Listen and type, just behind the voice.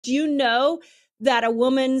Do you know that a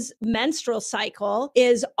woman's menstrual cycle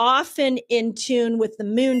is often in tune with the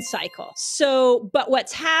moon cycle? So, but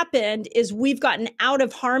what's happened is we've gotten out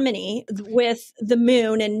of harmony with the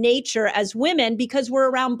moon and nature as women because we're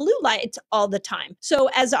around blue light all the time. So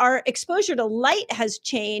as our exposure to light has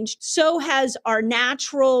changed, so has our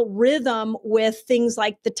natural rhythm with things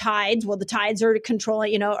like the tides. Well, the tides are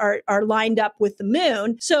controlling, are lined up with the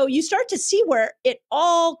moon. So you start to see where it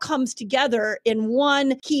all comes together in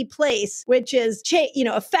one key place, which is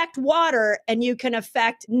affect water, and you can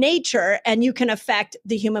affect nature, and you can affect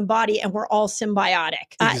the human body, and we're all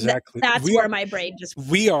symbiotic. Exactly. That's where my brain just...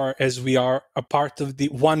 We are a part of the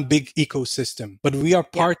one big ecosystem, but we are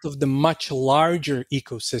part of the much larger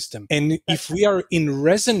ecosystem. And if we are in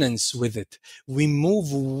resonance with it, we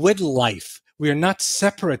move with life. We are not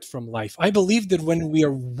separate from life. I believe that when we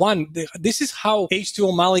are one, this is how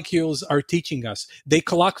H2O molecules are teaching us. They,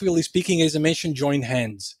 colloquially speaking, as I mentioned, join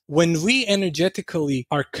hands. When we energetically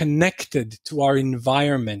are connected to our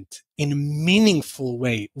environment in a meaningful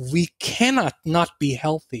way, we cannot not be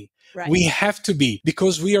healthy. Right. We have to be,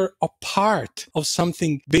 because we are a part of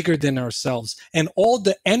something bigger than ourselves, and all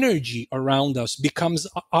the energy around us becomes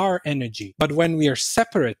our energy. But when we are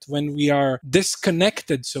separate, when we are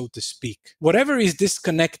disconnected, so to speak, whatever is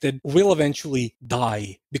disconnected will eventually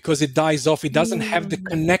die, because it dies off. It doesn't have the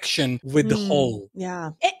connection with the whole.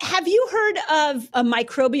 Yeah. Have you heard of a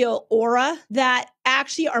microbial aura? That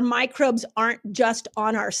actually our microbes aren't just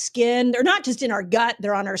on our skin. They're not just in our gut.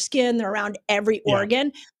 They're on our skin. They're around every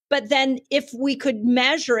organ. But then if we could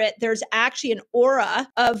measure it, there's actually an aura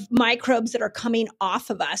of microbes that are coming off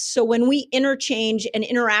of us. So when we interchange and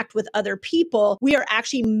interact with other people, we are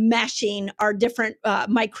actually meshing our different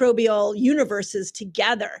microbial universes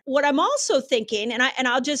together. What I'm also thinking, and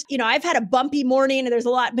I'll just, I've had a bumpy morning and there's a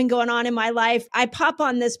lot been going on in my life. I pop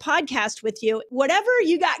on this podcast with you. Whatever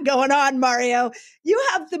you got going on, Mario, you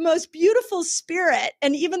have the most beautiful spirit.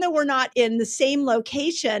 And even though we're not in the same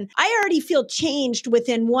location, I already feel changed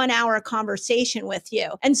within 1 hour conversation with you.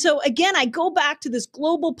 And so again, I go back to this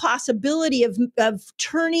global possibility of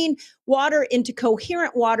turning water into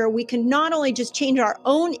coherent water. We can not only just change our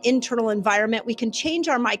own internal environment, we can change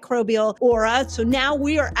our microbial aura. So now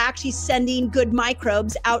we are actually sending good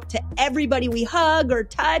microbes out to everybody we hug or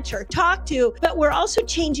touch or talk to, but we're also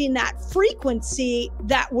changing that frequency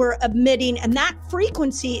that we're emitting, and that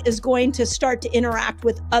frequency is going to start to interact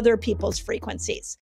with other people's frequencies.